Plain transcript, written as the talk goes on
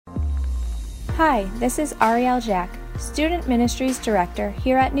Hi, this is Ariel Jack, Student Ministries Director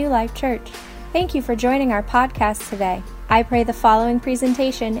here at New Life Church. Thank you for joining our podcast today. I pray the following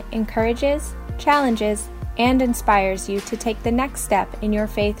presentation encourages, challenges, and inspires you to take the next step in your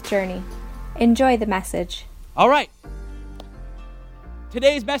faith journey. Enjoy the message. All right.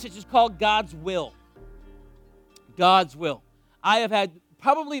 Today's message is called God's Will. God's Will. I have had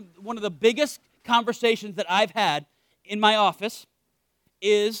probably one of the biggest conversations that I've had in my office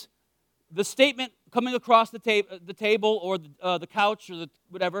is the statement coming across the table or the couch or the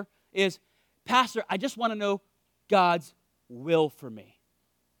whatever is, Pastor, I just want to know God's will for me.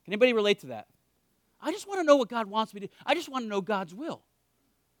 Can anybody relate to that? I just want to know what God wants me to do. I just want to know God's will.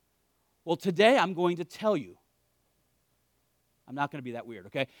 Well, today I'm going to tell you. I'm not going to be that weird,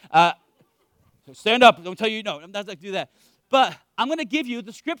 okay? So stand up. Don't tell you no. I'm not going to do that. But I'm going to give you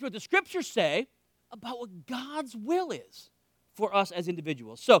the scripture, what the scriptures say about what God's will is for us as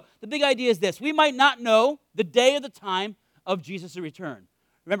individuals. So the big idea is this. We might not know the day or the time of Jesus' return.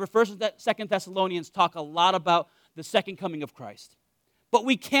 Remember, 1st and 2nd Thessalonians talk a lot about the second coming of Christ. But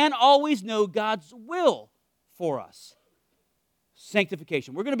we can always know God's will for us.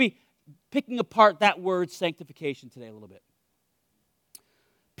 Sanctification. We're going to be picking apart that word sanctification today a little bit.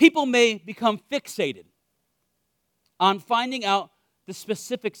 People may become fixated on finding out the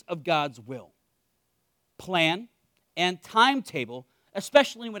specifics of God's will, plan, and timetable,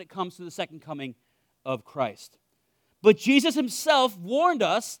 especially when it comes to the second coming of Christ. But Jesus himself warned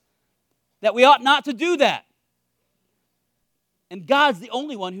us that we ought not to do that. And God's the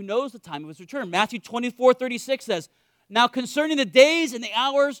only one who knows the time of his return. Matthew 24:36 says, Now concerning the days and the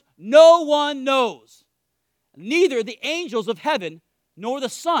hours, no one knows, neither the angels of heaven nor the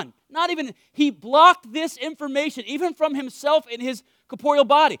Son. Not even, he blocked this information even from himself in his corporeal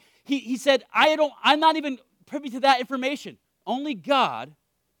body. He said, I'm not even privy to that information. Only God,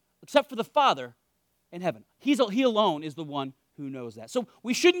 except for the Father in heaven. He alone is the one who knows that. So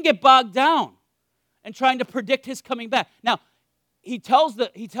we shouldn't get bogged down in trying to predict his coming back. Now, he tells the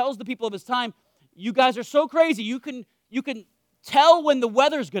people of his time, you guys are so crazy. You can tell when the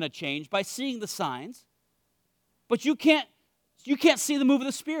weather's going to change by seeing the signs, but you can't see the move of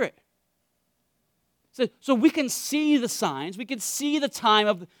the Spirit. So we can see the signs. We can see the time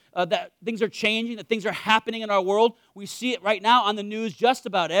of that things are changing, that things are happening in our world. We see it right now on the news just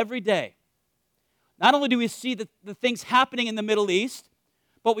about every day. Not only do we see the things happening in the Middle East,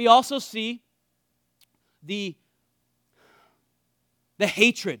 but we also see the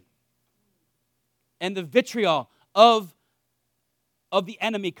hatred and the vitriol of the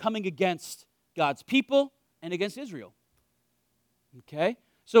enemy coming against God's people and against Israel. Okay?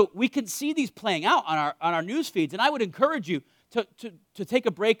 So we can see these playing out on our news feeds, and I would encourage you to take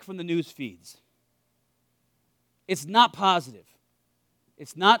a break from the news feeds. It's not positive.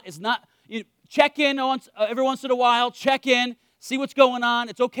 It's not. Check in every once in a while. Check in, see what's going on.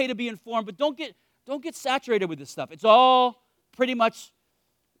 It's okay to be informed, but don't get saturated with this stuff. It's all pretty much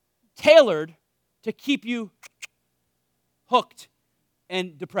tailored to keep you hooked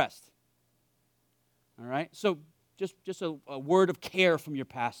and depressed. All right? So just a word of care from your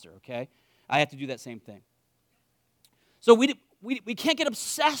pastor, okay? I have to do that same thing. So we can't get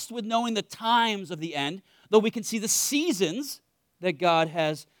obsessed with knowing the times of the end, though we can see the seasons that God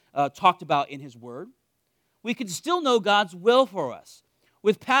has talked about in his word. We can still know God's will for us,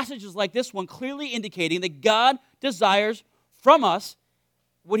 with passages like this one clearly indicating that God desires from us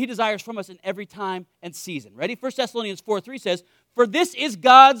what he desires from us in every time and season. Ready? 1 Thessalonians 4:3 says, For this is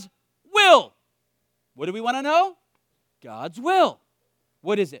God's will. What do we want to know? God's will.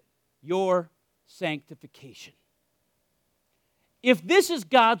 What is it? Your sanctification. If this is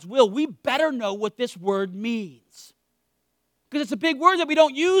God's will, we better know what this word means. Because it's a big word that we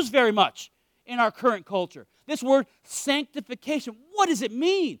don't use very much in our current culture. This word, sanctification, what does it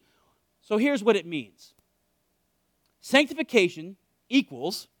mean? So here's what it means. Sanctification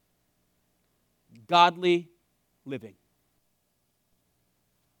equals godly living.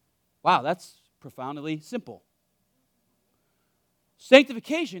 Wow, that's profoundly simple.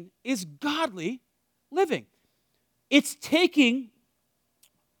 Sanctification is godly living. It's taking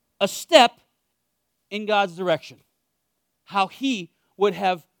a step in God's direction. How he would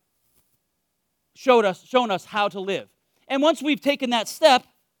have shown us how to live. And once we've taken that step,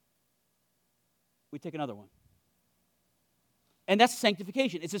 we take another one. And that's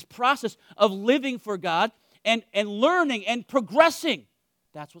sanctification. It's this process of living for God and learning and progressing.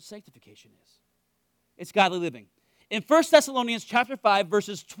 That's what sanctification is. It's godly living. In 1 Thessalonians chapter 5,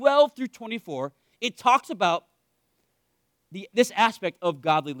 verses 12 through 24, it talks about this aspect of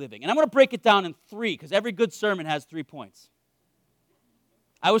godly living. And I'm going to break it down in three, because every good sermon has 3 points.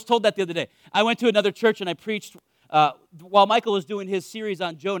 I was told that the other day. I went to another church and I preached. While Michael was doing his series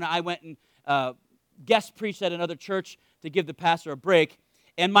on Jonah, I went and guest preached at another church to give the pastor a break.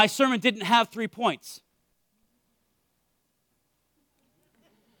 And my sermon didn't have 3 points.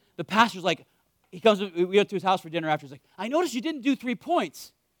 The pastor's like, we went to his house for dinner after. He's like, I noticed you didn't do 3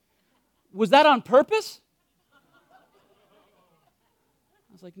 points. Was that on purpose?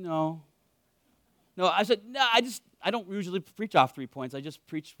 I was like, no. No, I said, no, I don't usually preach off 3 points. I just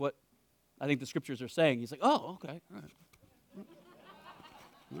preach what I think the scriptures are saying. He's like, oh, okay, all right.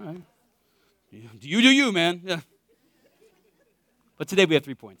 All right. You do you, man. Yeah. But today we have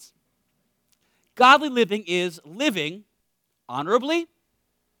 3 points. Godly living is living honorably.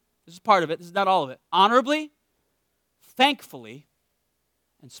 This is part of it. This is not all of it. Honorably, thankfully,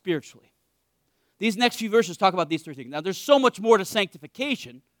 and spiritually. These next few verses talk about these 3 things. Now, there's so much more to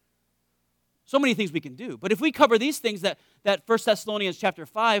sanctification. So many things we can do. But if we cover these things that 1 Thessalonians chapter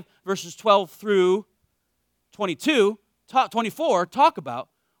 5, verses 12 through 24 talk about,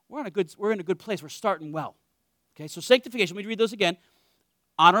 we're in a good place. We're starting well. Okay, so sanctification, let me read those again.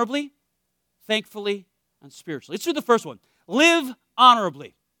 Honorably, thankfully, and spiritually. Let's do the first one. Live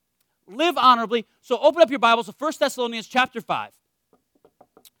honorably. Live honorably. So open up your Bibles to 1 Thessalonians chapter 5.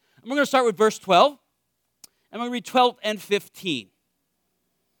 And we're going to start with verse 12. And we're going to read 12 and 15.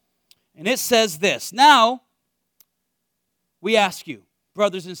 And it says this, now we ask you,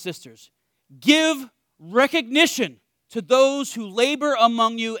 brothers and sisters, give recognition to those who labor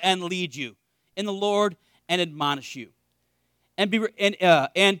among you and lead you in the Lord and admonish you. And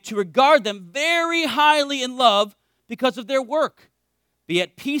to regard them very highly in love because of their work. Be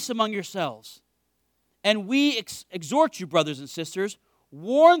at peace among yourselves. And we exhort you, brothers and sisters,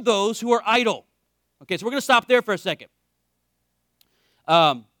 warn those who are idle. Okay, so we're going to stop there for a second.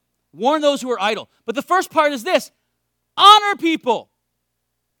 Warn those who are idle. But the first part is this. Honor people.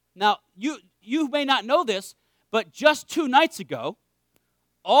 Now, you may not know this, but just 2 nights ago,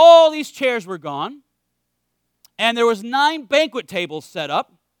 all these chairs were gone, and there was 9 banquet tables set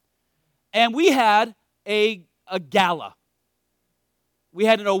up, and we had a gala. We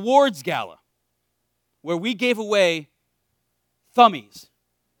had an awards gala where we gave away thummies.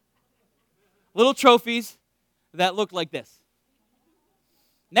 Little trophies that looked like this.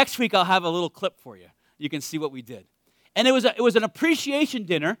 Next week, I'll have a little clip for you. You can see what we did. And it was an appreciation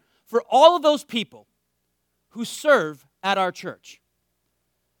dinner for all of those people who serve at our church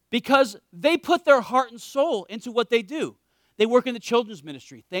because they put their heart and soul into what they do. They work in the children's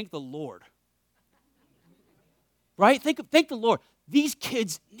ministry. Thank the Lord. Right? Thank the Lord. These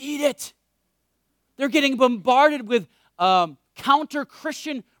kids need it. They're getting bombarded with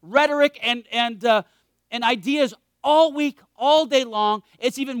counter-Christian rhetoric and ideas all week, all day long.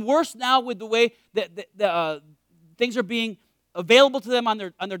 It's even worse now with the way that things are being available to them on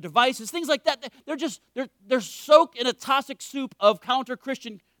their devices, things like that. They're soaked in a toxic soup of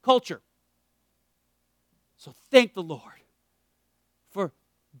counter-Christian culture. So thank the Lord for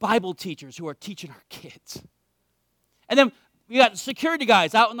Bible teachers who are teaching our kids. And then we got security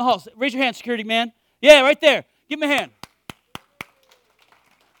guys out in the hall. Raise your hand, security man. Yeah, right there. Give me a hand.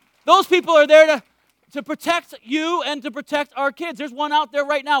 Those people are there to protect you and to protect our kids. There's one out there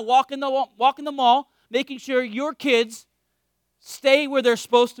right now walking the mall, making sure your kids stay where they're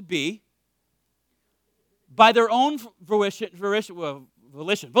supposed to be by their own volition,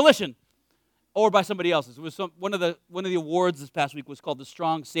 or by somebody else's. It was one of the awards this past week was called the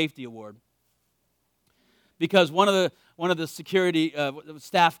Strong Safety Award, because one of the security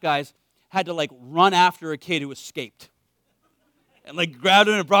staff guys had to run after a kid who escaped. And grabbed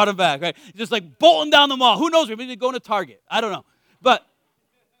him and brought him back, right? Just bolting down the mall. Who knows? Maybe going to Target. I don't know. But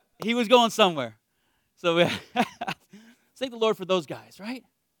he was going somewhere. So we thank the Lord for those guys, right?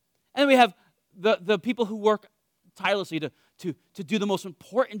 And then we have the people who work tirelessly to do the most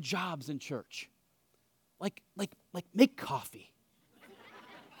important jobs in church. Like make coffee.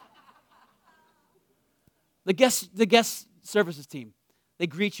 The guest services team, they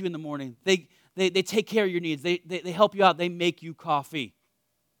greet you in the morning. They take care of your needs. They help you out. They make you coffee.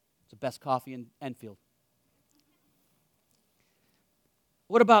 It's the best coffee in Enfield.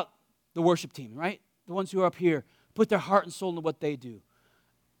 What about the worship team, right? The ones who are up here, put their heart and soul into what they do.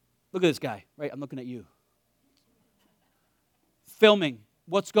 Look at this guy, right? I'm looking at you. Filming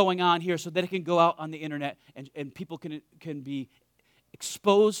what's going on here so that it can go out on the internet and people can be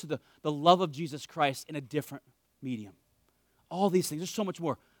exposed to the love of Jesus Christ in a different medium. All these things. There's so much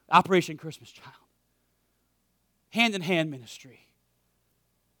more. Operation Christmas Child. Hand-in-hand ministry.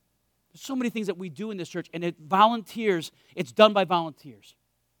 There's so many things that we do in this church, and it's done by volunteers.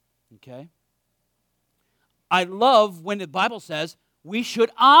 Okay? I love when the Bible says we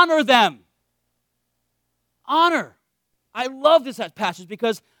should honor them. Honor. I love this passage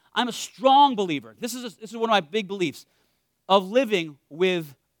because I'm a strong believer. This is one of my big beliefs of living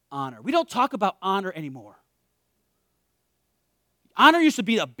with honor. We don't talk about honor anymore. Honor used to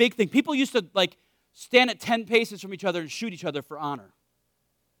be a big thing. People used to stand at 10 paces from each other and shoot each other for honor.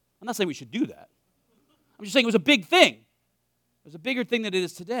 I'm not saying we should do that. I'm just saying it was a big thing. It was a bigger thing than it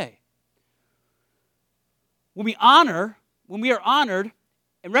is today. When we are honored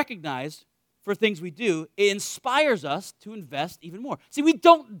and recognized for things we do, it inspires us to invest even more. See, we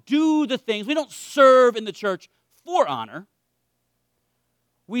don't do the things, we don't serve in the church for honor.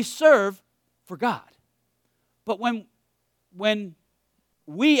 We serve for God. But when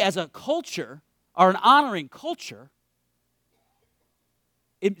we as a culture are an honoring culture,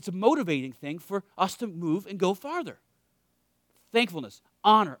 it's a motivating thing for us to move and go farther. Thankfulness,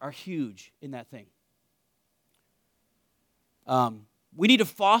 honor are huge in that thing. We need to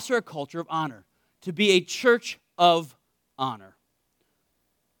foster a culture of honor, to be a church of honor.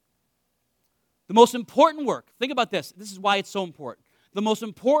 The most important work, think about this. This is why it's so important. The most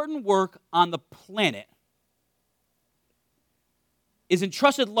important work on the planet is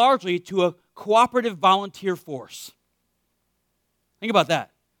entrusted largely to a cooperative volunteer force. Think about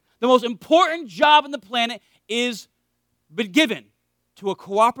that. The most important job on the planet is been given to a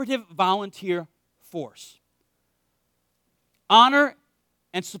cooperative volunteer force. Honor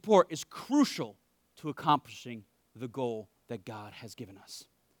and support is crucial to accomplishing the goal that God has given us.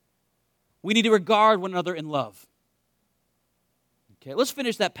 We need to regard one another in love. Okay, let's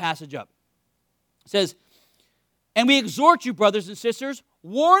finish that passage up. It says, "And we exhort you, brothers and sisters,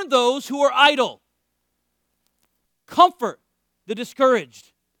 warn those who are idle. Comfort the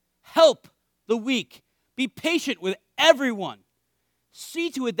discouraged. Help the weak. Be patient with everyone.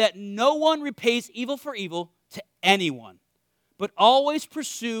 See to it that no one repays evil for evil to anyone, but always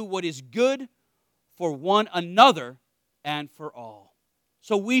pursue what is good for one another and for all."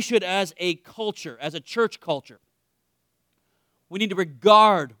 So we should, as a culture, as a church culture, we need to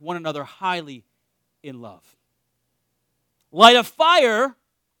regard one another highly in love. Light a fire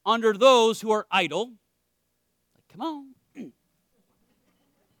under those who are idle. Come on.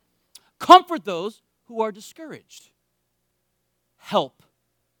 Comfort those who are discouraged. Help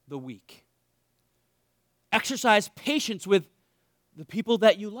the weak. Exercise patience with the people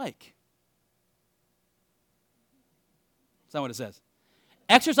that you like. That's not what it says.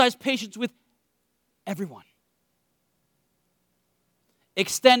 Exercise patience with everyone.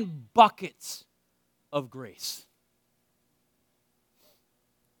 Extend buckets of grace.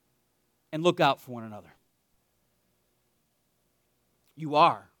 And look out for one another. You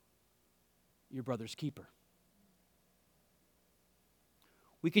are your brother's keeper.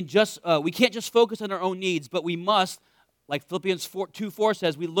 We can't just focus on our own needs, but we must, like Philippians 2:4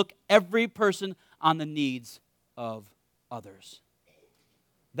 says, we look every person on the needs of others.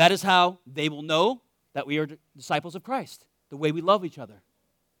 That is how they will know that we are disciples of Christ, the way we love each other.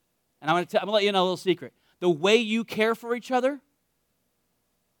 And I'm going to let you know a little secret. The way you care for each other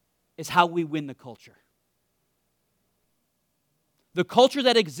is how we win the culture. The culture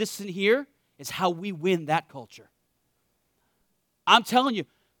that exists in here is how we win that culture. I'm telling you,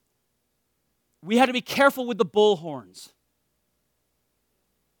 we have to be careful with the bullhorns.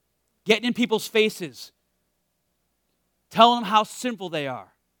 Getting in people's faces. Telling them how sinful they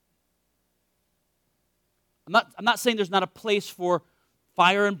are. I'm not saying there's not a place for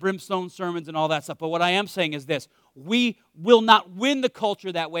fire and brimstone sermons and all that stuff, but what I am saying is this. We will not win the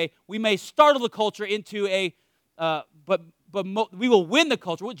culture that way. We may startle the culture into but we will win the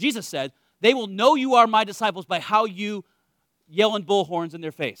culture. What Jesus said, they will know you are my disciples by how you yell in bullhorns in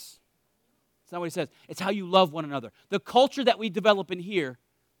their face. That's not what he says. It's how you love one another. The culture that we develop in here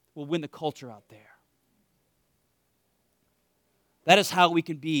will win the culture out there. That is how we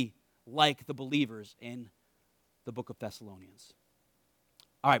can be like the believers in the book of Thessalonians.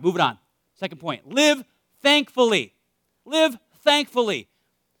 All right, moving on. Second point. Live thankfully. Live thankfully.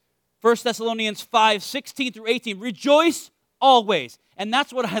 1 Thessalonians 5:16 through 18. Rejoice always. And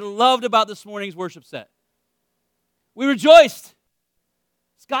that's what I loved about this morning's worship set. We rejoiced.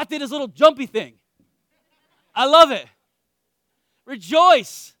 Scott did his little jumpy thing. I love it.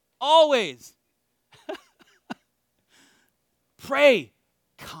 Rejoice always. Pray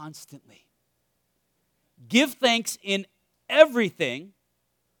constantly. Give thanks in everything.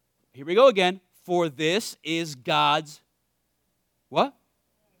 Here we go again. For this is God's what?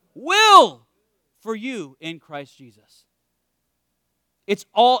 Will for you in Christ Jesus. It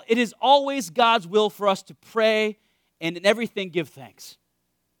is always God's will for us to pray and in everything give thanks.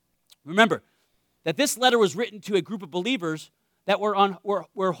 Remember that this letter was written to a group of believers that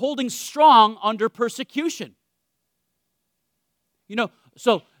we're holding strong under persecution.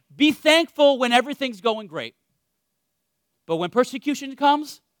 So be thankful when everything's going great. But when persecution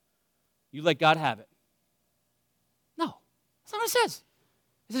comes, you let God have it. No, that's not what it says.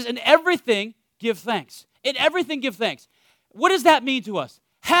 It says, in everything, give thanks. In everything, give thanks. What does that mean to us?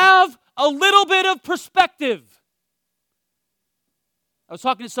 Have a little bit of perspective. I was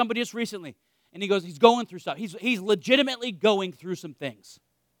talking to somebody just recently, and he goes, he's going through stuff. He's legitimately going through some things.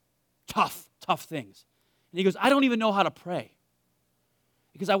 Tough things. And he goes, I don't even know how to pray.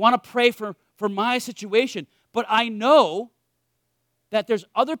 Because I want to pray for my situation, but I know that there's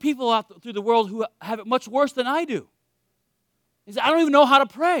other people out through the world who have it much worse than I do. He said, I don't even know how to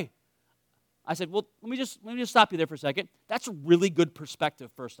pray. I said, well, let me just stop you there for a second. That's a really good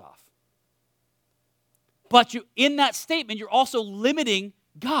perspective, first off. But in that statement, you're also limiting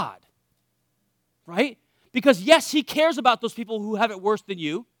God, right? Because yes, he cares about those people who have it worse than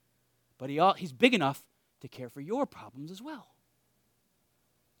you, but he's big enough to care for your problems as well.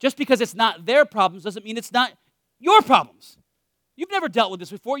 Just because it's not their problems doesn't mean it's not your problems. You've never dealt with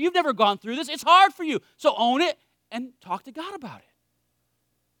this before. You've never gone through this. It's hard for you. So own it and talk to God about it.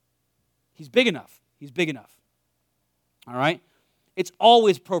 He's big enough. He's big enough. All right? It's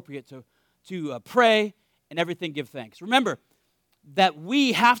always appropriate to pray and everything give thanks. Remember that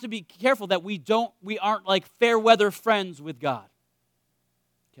we have to be careful that we aren't like fair weather friends with God.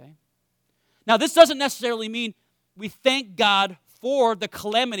 Okay? Now, this doesn't necessarily mean we thank God for the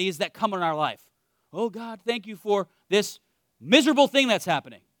calamities that come in our life. Oh, God, thank you for this miserable thing that's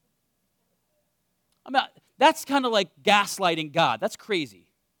happening. That's kind of like gaslighting God. That's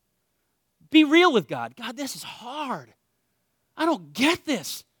crazy. Be real with God. God, this is hard. I don't get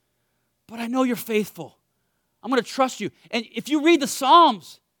this, but I know you're faithful. I'm going to trust you. And if you read the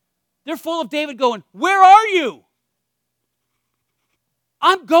Psalms, they're full of David going, where are you?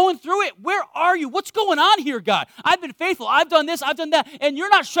 I'm going through it. Where are you? What's going on here, God? I've been faithful. I've done this. I've done that. And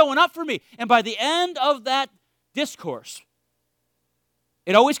you're not showing up for me. And by the end of that discourse,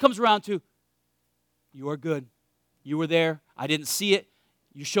 it always comes around to, you are good. You were there. I didn't see it.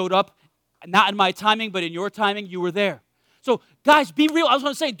 You showed up. Not in my timing, but in your timing, you were there. So, guys, be real. I was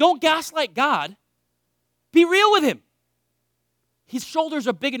going to say, don't gaslight God. Be real with him. His shoulders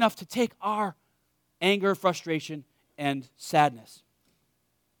are big enough to take our anger, frustration, and sadness.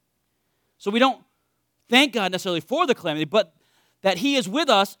 So we don't thank God necessarily for the calamity, but that he is with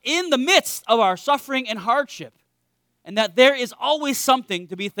us in the midst of our suffering and hardship, and that there is always something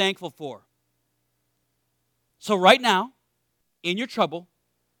to be thankful for. So right now, in your trouble,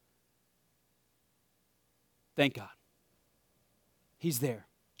 thank God. He's there.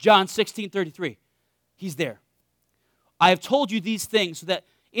 John 16:33. He's there. I have told you these things so that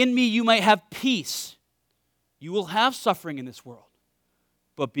in me you might have peace. You will have suffering in this world,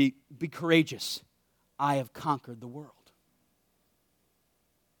 but be courageous. I have conquered the world.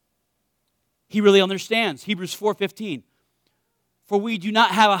 He really understands. Hebrews 4:15. For we do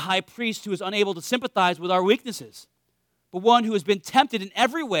not have a high priest who is unable to sympathize with our weaknesses, but one who has been tempted in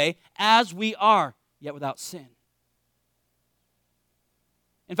every way as we are, yet without sin.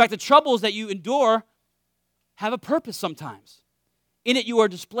 In fact, the troubles that you endure have a purpose sometimes. In it, you are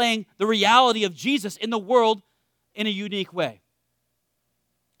displaying the reality of Jesus in the world in a unique way.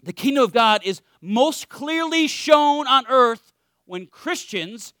 The kingdom of God is most clearly shown on earth when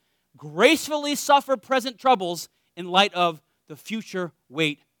Christians gracefully suffer present troubles in light of the future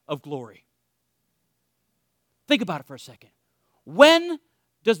weight of glory. Think about it for a second. When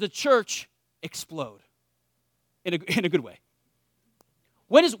does the church explode? In a good way.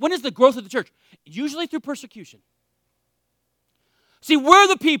 When is the growth of the church? Usually through persecution. See, we're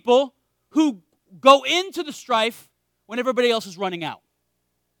the people who go into the strife when everybody else is running out.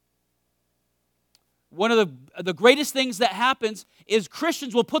 One of the greatest things that happens is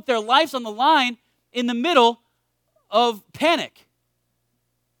Christians will put their lives on the line in the middle of panic.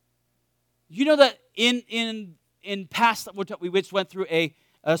 You know that in past, we just went through a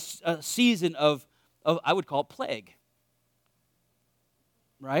season of I would call it plague.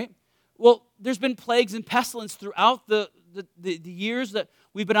 Right? Well, there's been plagues and pestilence throughout the years that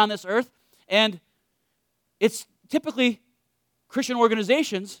we've been on this earth, and it's typically Christian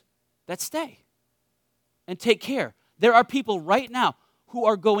organizations that stay and take care. There are people right now who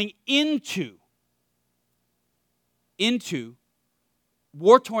are going into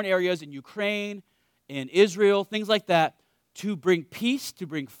war-torn areas in Ukraine, in Israel, things like that, to bring peace, to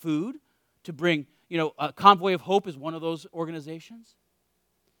bring food, to bring, a Convoy of Hope is one of those organizations.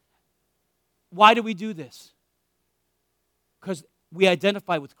 Why do we do this? Because we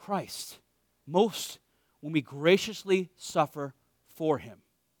identify with Christ most when we graciously suffer before him.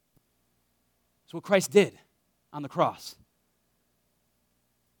 That's what Christ did on the cross.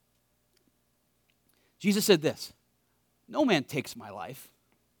 Jesus said this, "No man takes my life."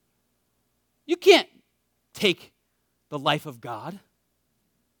 You can't take the life of God,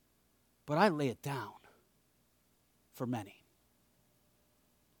 but I lay it down for many.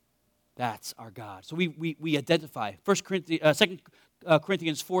 That's our God. So we identify. 2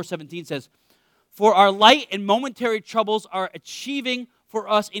 Corinthians 4:17 says, "For our light and momentary troubles are achieving for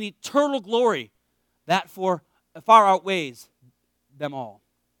us an eternal glory that far outweighs them all."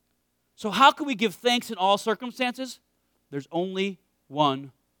 So how can we give thanks in all circumstances? There's only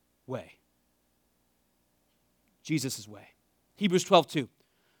one way. Jesus' way. Hebrews 12:2.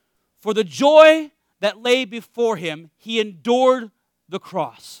 "For the joy that lay before him, he endured the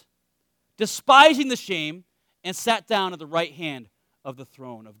cross, despising the shame, and sat down at the right hand of the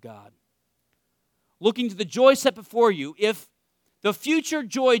throne of God." Looking to the joy set before you, if the future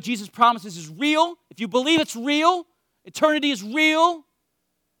joy Jesus promises is real, if you believe it's real, eternity is real,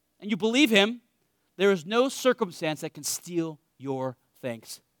 and you believe him, there is no circumstance that can steal your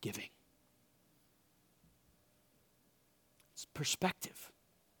thanksgiving. It's perspective.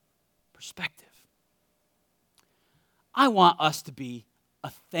 Perspective. I want us to be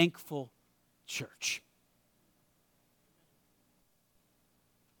a thankful church.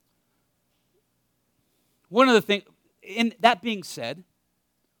 One of the things, in that being said,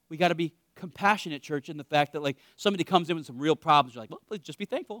 we got to be compassionate, church, in the fact that, like, somebody comes in with some real problems, you're like, well, just be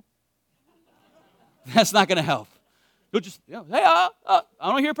thankful. That's not going to help. You'll just, hey, I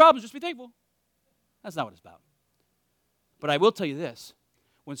don't hear problems, just be thankful. That's not what it's about. But I will tell you this,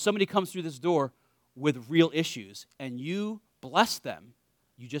 when somebody comes through this door with real issues and you bless them,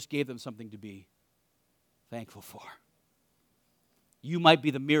 you just gave them something to be thankful for. You might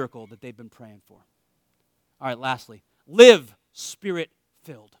be the miracle that they've been praying for. All right, lastly, live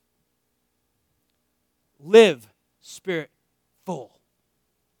Spirit-filled. Live Spirit-full.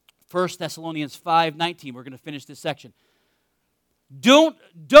 1 Thessalonians 5:19, we're going to finish this section. Don't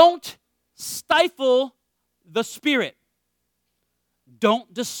stifle the Spirit.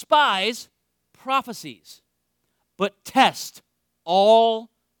 Don't despise prophecies, but test all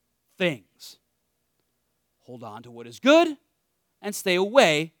things. Hold on to what is good and stay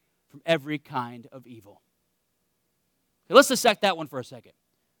away from every kind of evil. Okay, let's dissect that one for a second.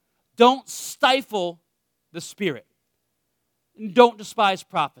 Don't stifle the Spirit. And don't despise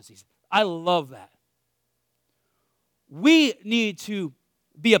prophecies. I love that. We need to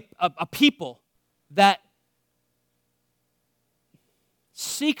be a people that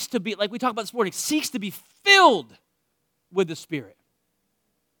seeks to be, like we talked about this morning, seeks to be filled with the Spirit.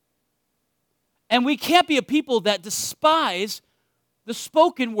 And we can't be a people that despise the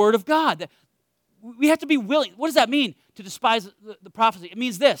spoken word of God. We have to be willing. What does that mean, to despise the prophecy? It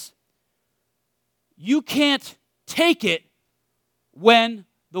means this. You can't take it when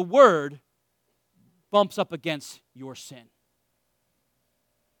the word bumps up against your sin.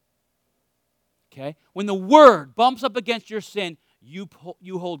 Okay? When the word bumps up against your sin, you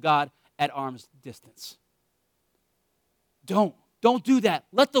hold God at arm's distance. Don't do that.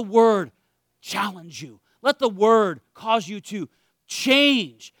 Let the word challenge you. Let the word cause you to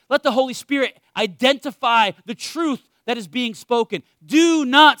change. Let the Holy Spirit identify the truth that is being spoken. Do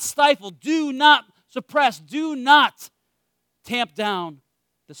not stifle. Do not suppress. Do not tamp down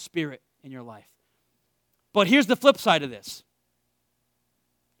the Spirit in your life. But here's the flip side of this.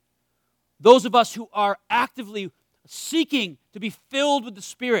 Those of us who are actively seeking to be filled with the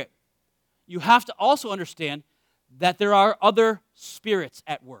Spirit, you have to also understand that there are other spirits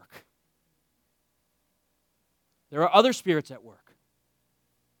at work. There are other spirits at work.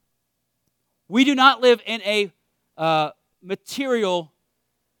 We do not live in a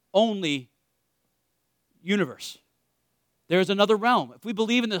material-only universe. There is another realm. If we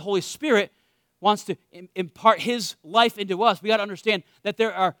believe in the Holy Spirit wants to impart His life into us, we got to understand that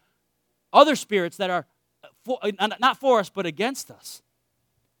there are other spirits that are not for us, but against us.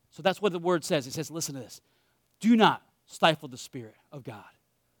 So that's what the Word says. It says, listen to this. Do not stifle the Spirit of God,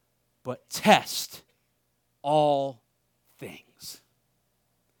 but test all things.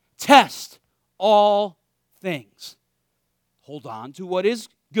 Test all things. Hold on to what is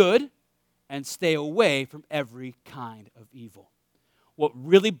good and stay away from every kind of evil. What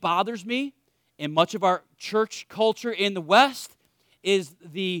really bothers me in much of our church culture in the West is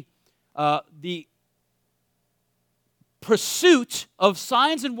the pursuit of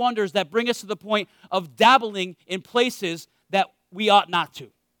signs and wonders that bring us to the point of dabbling in places that we ought not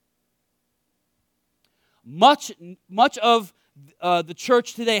to. Much of the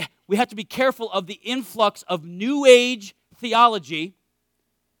church today, we have to be careful of the influx of New Age theology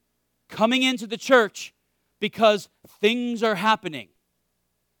coming into the church because things are happening.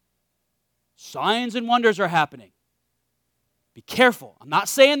 Signs and wonders are happening. Be careful. I'm not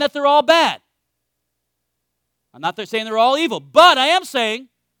saying that they're all bad. I'm not saying they're all evil. But I am saying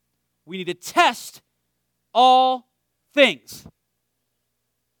we need to test all things.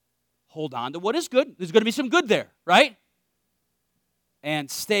 Hold on to what is good. There's going to be some good there, right? And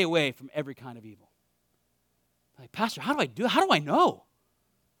stay away from every kind of evil. Like, Pastor, how do I do? How do I know?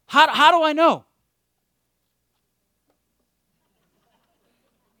 How do I know?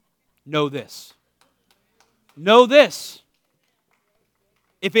 Know this. Know this.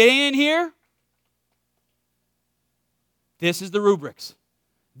 If it ain't in here, this is the rubrics.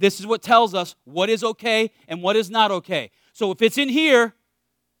 This is what tells us what is okay and what is not okay. So if it's in here,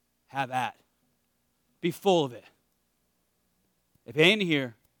 have at. Be full of it. If it ain't in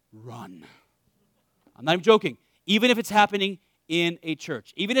here, run. I'm not even joking. Even if it's happening in a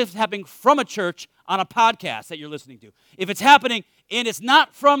church. Even if it's happening from a church on a podcast that you're listening to. If it's happening and it's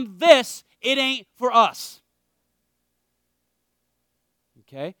not from this, it ain't for us.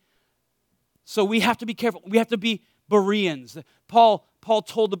 Okay? So we have to be careful. We have to be Bereans. Paul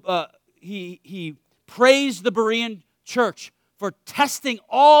told he praised the Berean church for testing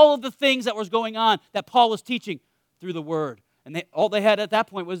all of the things that was going on that Paul was teaching through the Word. And all they had at that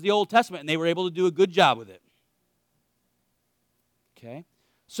point was the Old Testament, and they were able to do a good job with it. Okay?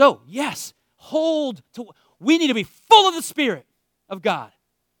 So, yes, we need to be full of the Spirit of God.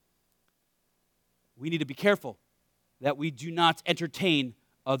 We need to be careful that we do not entertain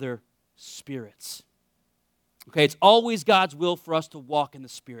other spirits. Okay, it's always God's will for us to walk in the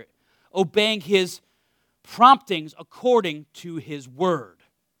Spirit, obeying His promptings according to His Word.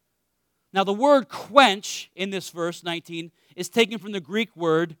 Now, the word quench in this verse 19 is taken from the Greek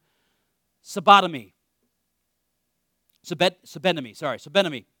word sabotomy.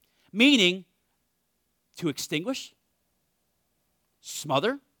 Sabotomy, meaning to extinguish,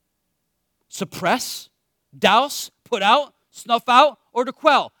 smother, suppress, douse, put out, snuff out, or to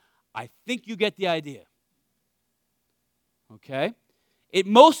quell. I think you get the idea. Okay? It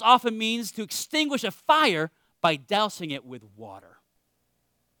most often means to extinguish a fire by dousing it with water.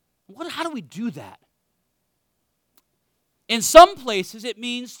 How do we do that? In some places, it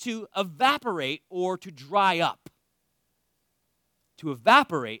means to evaporate or to dry up. To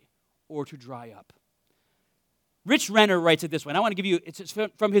evaporate or to dry up. Rich Renner writes it this way, and I want to give you, it's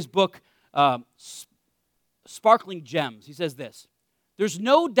from his book, Sparkling Gems. He says this: there's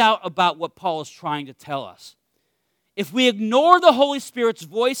no doubt about what Paul is trying to tell us. If we ignore the Holy Spirit's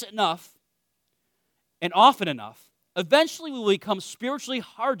voice enough and often enough, eventually we will become spiritually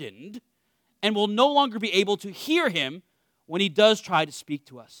hardened and will no longer be able to hear Him when He does try to speak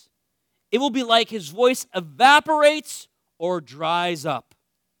to us. It will be like His voice evaporates or dries up,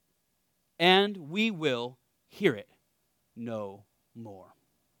 and we will hear it no more.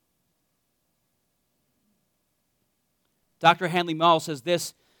 Dr. Handley Mall says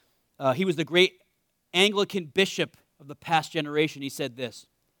this. He was the great Anglican bishop of the past generation. He said this: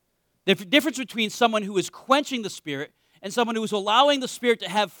 the difference between someone who is quenching the Spirit and someone who is allowing the Spirit to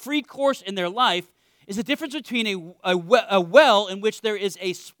have free course in their life is the difference between a well in which there is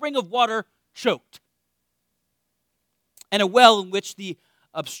a spring of water choked and a well in which the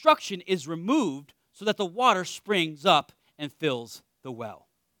obstruction is removed so that the water springs up and fills the well.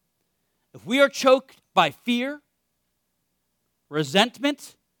 If we are choked by fear,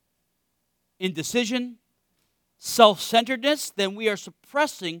 resentment, indecision, self-centeredness, then we are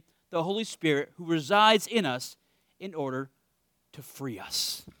suppressing the Holy Spirit who resides in us in order to free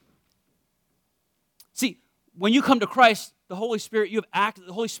us. See, when you come to Christ, the Holy Spirit,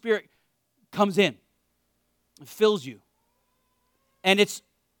 the Holy Spirit comes in and fills you. And it's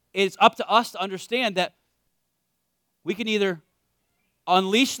up to us to understand that we can either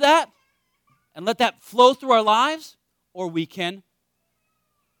unleash that and let that flow through our lives, or we can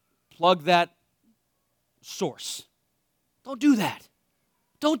plug that source. Don't do that.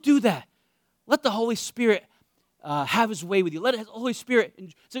 Don't do that. Let the Holy Spirit have His way with you. Let the Holy Spirit.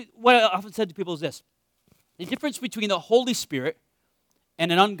 So what I often said to people is this: the difference between the Holy Spirit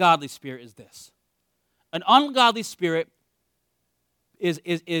and an ungodly spirit is this. An ungodly spirit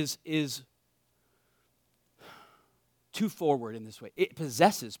is too forward in this way. It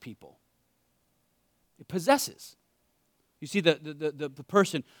possesses people. It possesses. You see the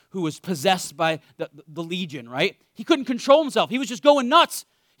person who was possessed by the legion, right? He couldn't control himself. He was just going nuts.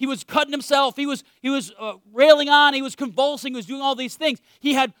 He was cutting himself. He was railing on. He was convulsing. He was doing all these things.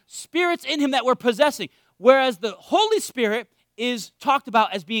 He had spirits in him that were possessing. Whereas the Holy Spirit is talked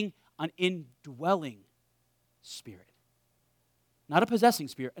about as being an indwelling spirit. not a possessing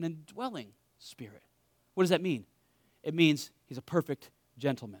spirit, an indwelling spirit. What does that mean? It means he's a perfect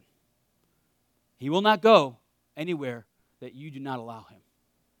gentleman. He will not go anywhere that you do not allow him.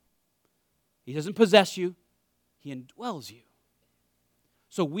 He doesn't possess you, he indwells you.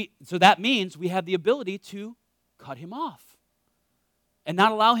 So that means we have the ability to cut him off and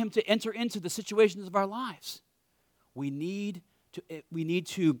not allow him to enter into the situations of our lives. We need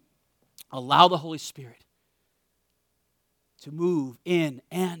to allow the Holy Spirit to move in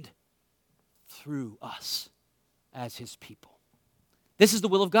and through us as his people. This is the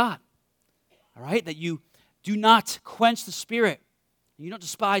will of God, all right? That you do not quench the Spirit. You don't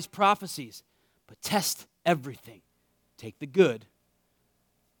despise prophecies, but test everything. Take the good,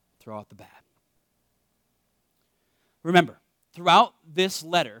 throw out the bad. Remember, throughout this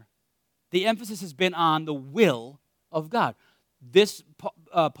letter, the emphasis has been on the will of God.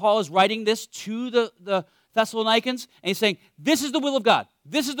 Paul is writing this to the Thessalonians, and he's saying, this is the will of God.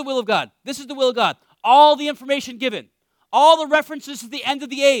 This is the will of God. This is the will of God. All the information given, all the references to the end of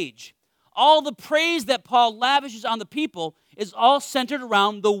the age, all the praise that Paul lavishes on the people is all centered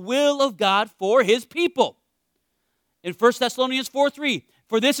around the will of God for his people. In 1 Thessalonians 4:3,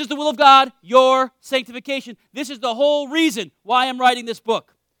 for this is the will of God, your sanctification. This is the whole reason why I'm writing this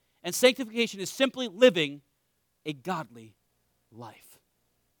book. And sanctification is simply living a godly life.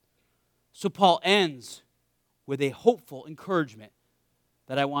 So Paul ends with a hopeful encouragement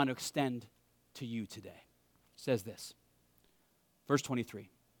that I want to extend to you today. It says this, verse 23.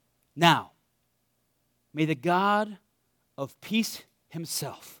 Now, may the God of peace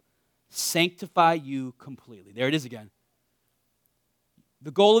himself sanctify you completely. There it is again.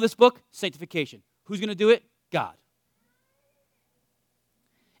 The goal of this book, sanctification. Who's going to do it? God.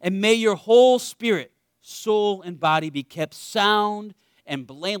 And may your whole spirit, soul, and body be kept sound and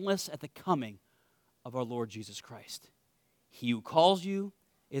blameless at the coming of our Lord Jesus Christ. He who calls you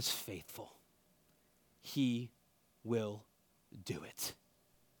is faithful. He will do it.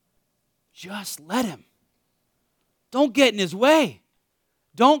 Just let him. Don't get in his way.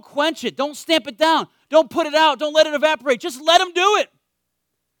 Don't quench it. Don't stamp it down. Don't put it out. Don't let it evaporate. Just let him do it.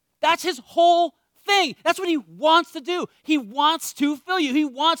 That's his whole thing. That's what he wants to do. He wants to fill you. He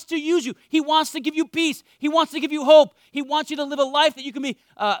wants to use you. He wants to give you peace. He wants to give you hope. He wants you to live a life that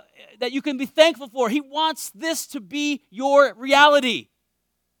you can be thankful for. He wants this to be your reality.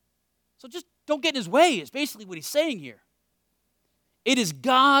 So just don't get in his way is basically what he's saying here. It is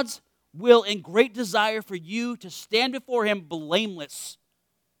God's will and great desire for you to stand before him blameless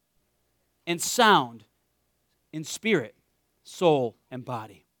and sound in spirit, soul, and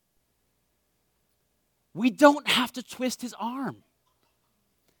body. We don't have to twist his arm.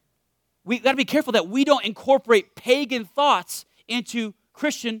 We've got to be careful that we don't incorporate pagan thoughts into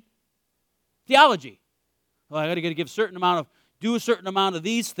Christian theology. Well, I got to do a certain amount of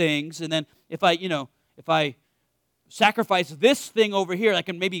these things, and then if I sacrifice this thing over here, I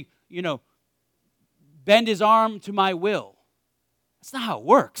can maybe, bend his arm to my will. That's not how it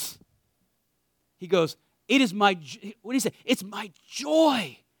works. He goes, what did he say? It's my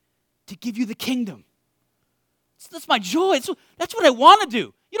joy to give you the kingdom. That's my joy. That's what I want to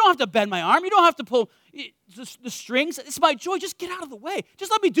do. You don't have to bend my arm. You don't have to pull the strings. It's my joy. Just get out of the way.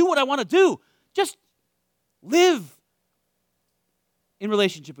 Just let me do what I want to do. Just live in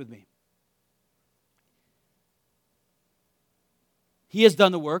relationship with me. He has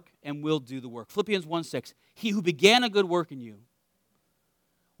done the work and will do the work. Philippians 1:6, he who began a good work in you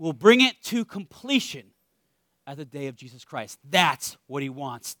will bring it to completion at the day of Jesus Christ. That's what he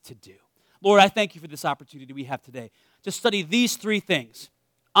wants to do. Lord, I thank you for this opportunity we have today to study these three things: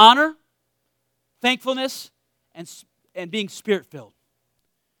 honor, thankfulness, and being Spirit-filled.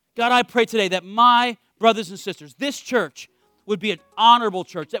 God, I pray today that my brothers and sisters, this church, would be an honorable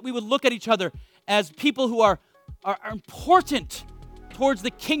church, that we would look at each other as people who are important towards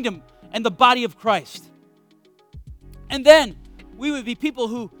the kingdom and the body of Christ. And then we would be people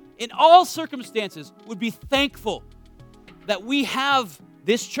who, in all circumstances, would be thankful that we have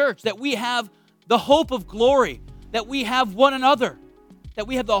this church, that we have the hope of glory, that we have one another, that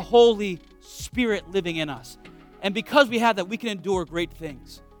we have the Holy Spirit living in us. And because we have that, we can endure great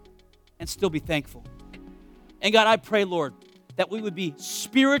things and still be thankful. And God, I pray, Lord, that we would be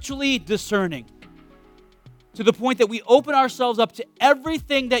spiritually discerning to the point that we open ourselves up to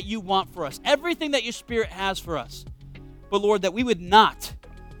everything that you want for us, everything that your Spirit has for us. But Lord, that we would not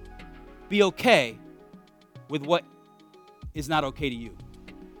be okay with what is not okay to you.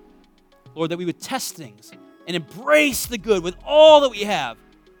 Lord, that we would test things and embrace the good with all that we have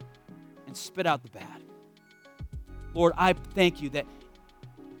and spit out the bad. Lord, I thank you that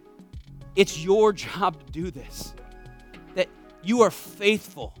it's your job to do this. That you are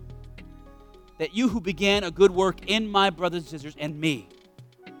faithful, that you who began a good work in my brothers and sisters and me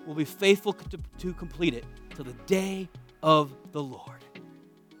will be faithful to complete it till the day of the Lord,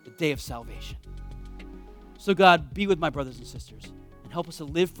 the day of salvation. So God, be with my brothers and sisters and help us to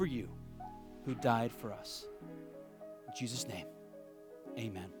live for you who died for us. In Jesus' name,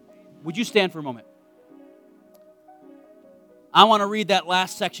 amen. Would you stand for a moment? I want to read that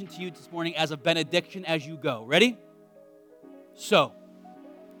last section to you this morning as a benediction as you go. Ready? So,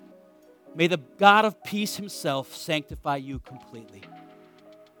 may the God of peace himself sanctify you completely.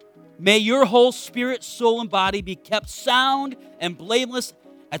 May your whole spirit, soul, and body be kept sound and blameless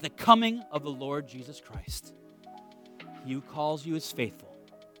at the coming of the Lord Jesus Christ. He who calls you is faithful.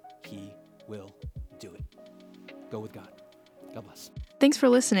 He will do it. Go with God. God bless. Thanks for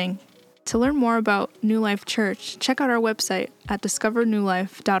listening. To learn more about New Life Church, check out our website at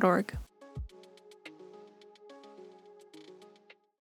discovernewlife.org.